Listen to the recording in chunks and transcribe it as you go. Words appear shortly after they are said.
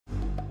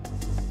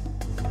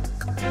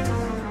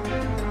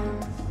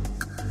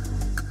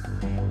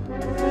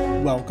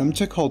Welcome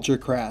to Culture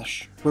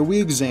Crash, where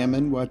we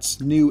examine what's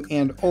new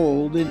and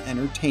old in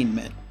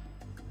entertainment.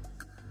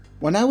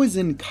 When I was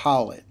in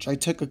college, I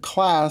took a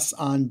class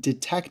on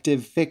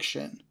detective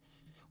fiction.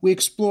 We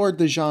explored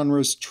the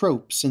genre's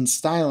tropes and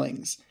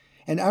stylings,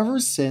 and ever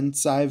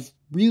since I've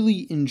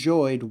really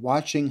enjoyed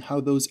watching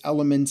how those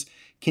elements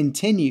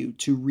continue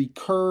to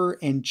recur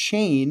and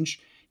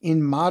change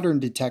in modern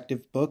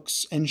detective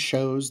books and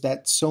shows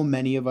that so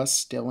many of us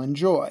still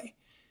enjoy.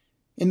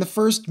 In the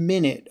first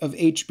minute of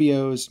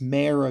HBO's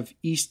Mare of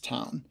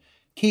Easttown,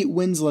 Kate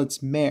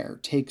Winslet's Mare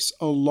takes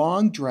a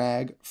long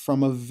drag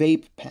from a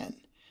vape pen,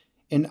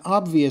 an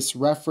obvious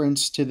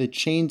reference to the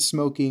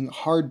chain-smoking,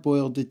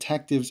 hard-boiled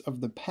detectives of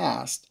the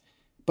past,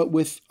 but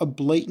with a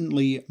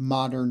blatantly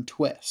modern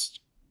twist.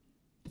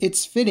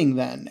 It's fitting,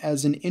 then,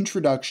 as an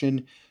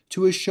introduction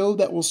to a show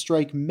that will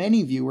strike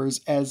many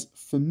viewers as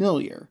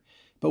familiar,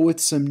 but with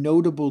some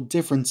notable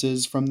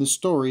differences from the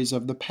stories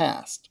of the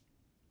past.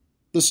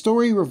 The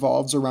story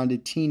revolves around a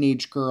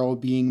teenage girl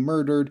being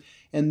murdered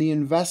and the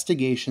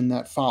investigation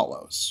that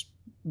follows.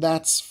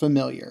 That's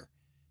familiar.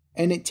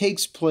 And it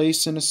takes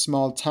place in a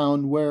small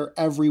town where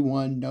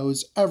everyone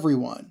knows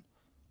everyone.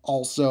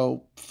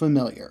 Also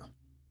familiar.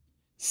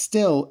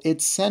 Still,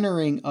 it's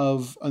centering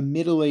of a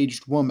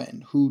middle-aged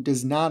woman who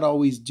does not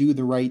always do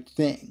the right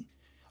thing,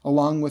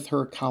 along with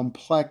her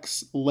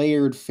complex,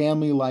 layered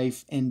family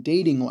life and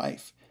dating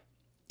life,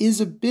 is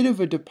a bit of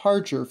a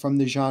departure from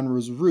the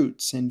genre's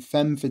roots in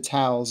femme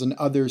fatales and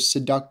other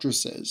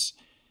seductresses.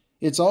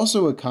 It's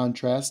also a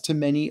contrast to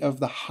many of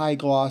the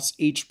high-gloss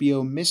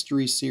HBO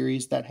mystery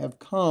series that have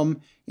come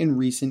in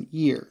recent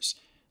years,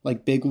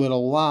 like Big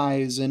Little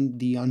Lies and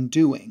The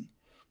Undoing.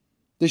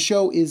 The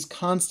show is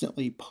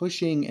constantly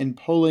pushing and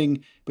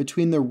pulling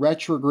between the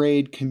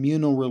retrograde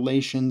communal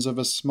relations of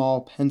a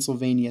small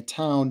Pennsylvania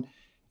town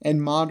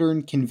and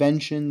modern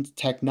conventions,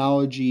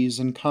 technologies,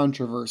 and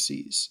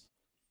controversies.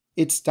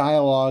 Its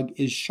dialogue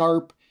is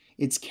sharp,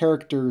 its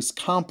characters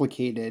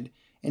complicated,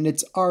 and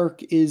its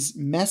arc is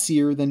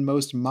messier than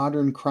most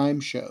modern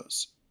crime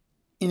shows.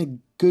 In a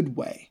good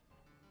way.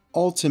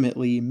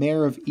 Ultimately,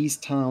 Mare of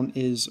Easttown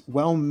is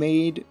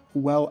well-made,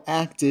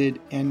 well-acted,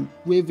 and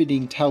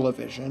riveting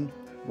television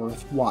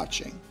worth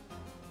watching.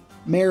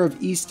 Mare of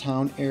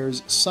Easttown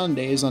airs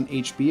Sundays on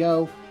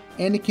HBO,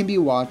 and it can be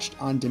watched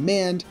on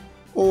demand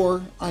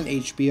or on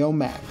HBO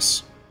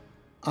Max.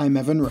 I'm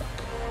Evan Rook.